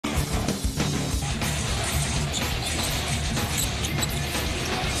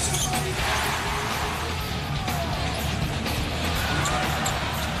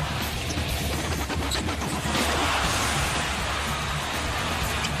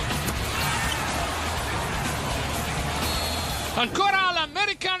Ancora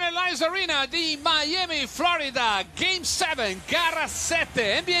all'American Airlines Arena di Miami, Florida, Game 7, gara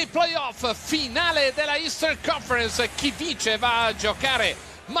 7, NBA Playoff, finale della Eastern Conference. Chi vince va a giocare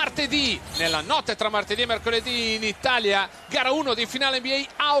martedì, nella notte tra martedì e mercoledì in Italia, gara 1 di finale NBA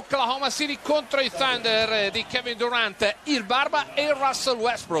a Oklahoma City contro i Thunder di Kevin Durant, il Barba e il Russell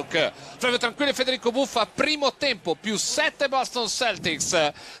Westbrook. Flavio Tranquillo e Federico Buffa, primo tempo, più 7 Boston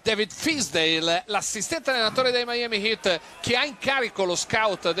Celtics. David Fisdale, l'assistente allenatore dei Miami Heat, che ha in carico lo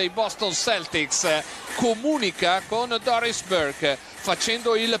scout dei Boston Celtics, comunica con Doris Burke,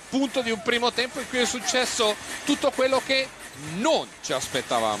 facendo il punto di un primo tempo in cui è successo tutto quello che non ci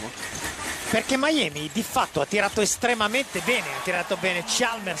aspettavamo, perché Miami di fatto ha tirato estremamente bene, ha tirato bene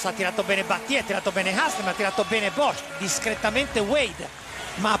Chalmers, ha tirato bene Battier, ha tirato bene Haslem, ha tirato bene Bosh, discretamente Wade,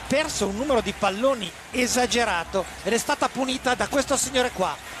 ma ha perso un numero di palloni esagerato ed è stata punita da questo signore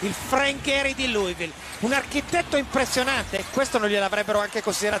qua, il Frank Gehry di Louisville, un architetto impressionante. Questo non gliel'avrebbero anche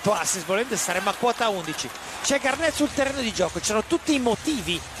considerato assist, volendo saremmo a quota 11. C'è Garnett sul terreno di gioco, c'erano tutti i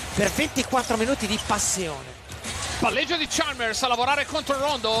motivi per 24 minuti di passione. Palleggio di Chalmers a lavorare contro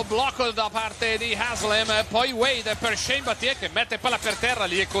Rondo, blocco da parte di Haslem, poi Wade per Shane Battier che mette palla per terra,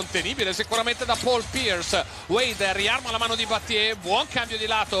 lì è contenibile sicuramente da Paul Pierce. Wade riarma la mano di Battier, buon cambio di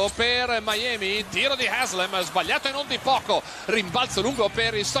lato per Miami, tiro di Haslem sbagliato e non di poco, rimbalzo lungo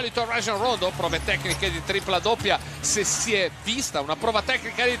per il solito Rajon Rondo, prove tecniche di tripla doppia, se si è vista una prova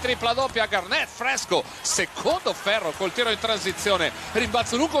tecnica di tripla doppia. Garnett fresco, secondo ferro col tiro in transizione,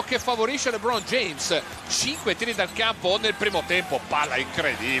 rimbalzo lungo che favorisce LeBron James, 5 tiri dal campo nel primo tempo, palla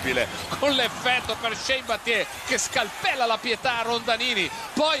incredibile con l'effetto per Shane Battier che scalpella la pietà a Rondanini,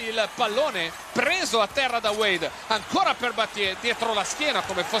 poi il pallone preso a terra da Wade, ancora per Battier dietro la schiena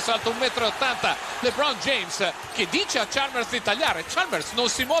come fosse alto 1,80 m LeBron James, che dice a Chalmers di tagliare. Chalmers non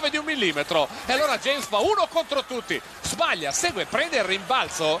si muove di un millimetro e allora James va uno contro tutti, sbaglia, segue, prende il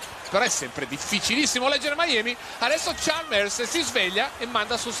rimbalzo, però è sempre difficilissimo leggere Miami. Adesso Chalmers si sveglia e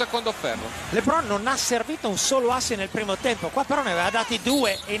manda sul secondo ferro. LeBron non ha servito un solo asse nel primo tempo, qua però ne aveva dati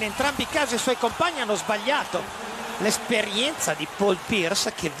 2 e in entrambi i casi i suoi compagni hanno sbagliato. L'esperienza di Paul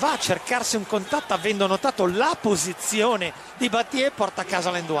Pierce, che va a cercarsi un contatto avendo notato la posizione di Battier, porta a casa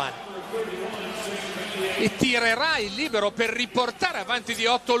l'end-one e tirerà il libero per riportare avanti di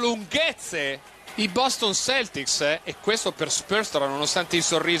 8 lunghezze i Boston Celtics, e questo per Spurstra, nonostante il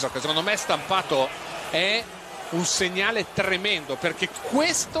sorriso che secondo me è stampato, è un segnale tremendo, perché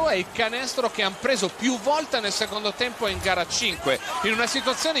questo è il canestro che hanno preso più volte nel secondo tempo in gara 5, in una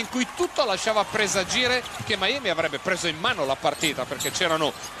situazione in cui tutto lasciava presagire che Miami avrebbe preso in mano la partita perché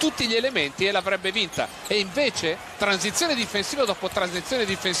c'erano tutti gli elementi e l'avrebbe vinta, e invece transizione difensiva dopo transizione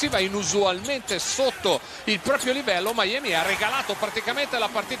difensiva inusualmente sotto il proprio livello, Miami ha regalato praticamente la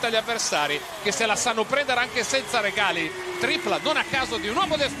partita agli avversari che se la sanno prendere anche senza regali. Tripla non a caso di un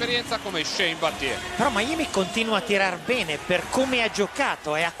uomo d'esperienza come Shane Battier. Però Miami continua a tirar bene per come ha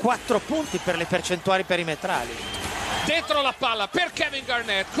giocato, è a 4 punti per le percentuali perimetrali. Dentro la palla per Kevin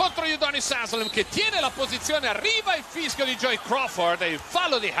Garnett contro Udonis Haslem che tiene la posizione, arriva il fischio di Joy Crawford e il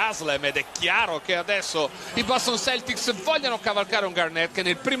fallo di Haslem, ed è chiaro che adesso i Boston Celtics vogliono cavalcare un Garnett che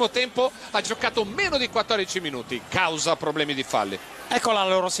nel primo tempo ha giocato meno di 14 minuti, causa problemi di falli. Ecco la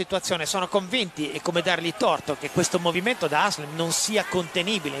loro situazione, sono convinti, e come dargli torto, che questo movimento da Haslem non sia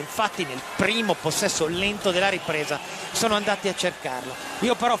contenibile, infatti nel primo possesso lento della ripresa sono andati a cercarlo.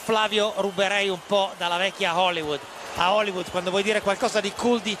 Io però, Flavio, ruberei un po' dalla vecchia Hollywood. A Hollywood, quando vuoi dire qualcosa di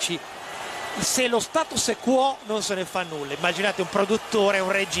cool, dici: se lo status quo non se ne fa nulla. Immaginate un produttore e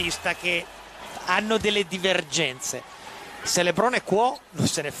un regista che hanno delle divergenze. Se LeBron è quo non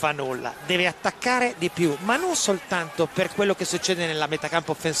se ne fa nulla, deve attaccare di più, ma non soltanto per quello che succede nella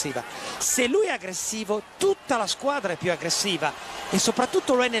metacampo offensiva. Se lui è aggressivo, tutta la squadra è più aggressiva, e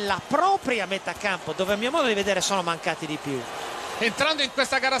soprattutto lo è nella propria metacampo, dove a mio modo di vedere sono mancati di più. Entrando in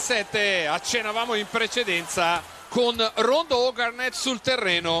questa gara 7, accennavamo in precedenza, con Rondo o Garnett sul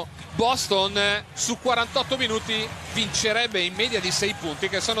terreno, Boston su 48 minuti vincerebbe in media di 6 punti,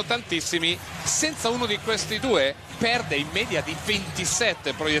 che sono tantissimi. Senza uno di questi due perde in media di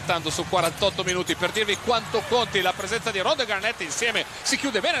 27 proiettando su 48 minuti. Per dirvi quanto conti la presenza di Rondo e Garnett insieme. Si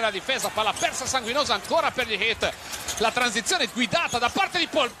chiude bene la difesa, palla persa sanguinosa ancora per gli Heat, la transizione guidata da parte di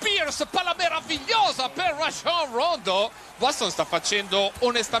Paul Pierce, palla meravigliosa per Rajon Rondo. Boston sta facendo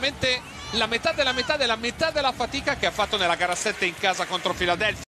onestamente la metà della metà della metà della fatica che ha fatto nella gara 7 in casa contro Philadelphia.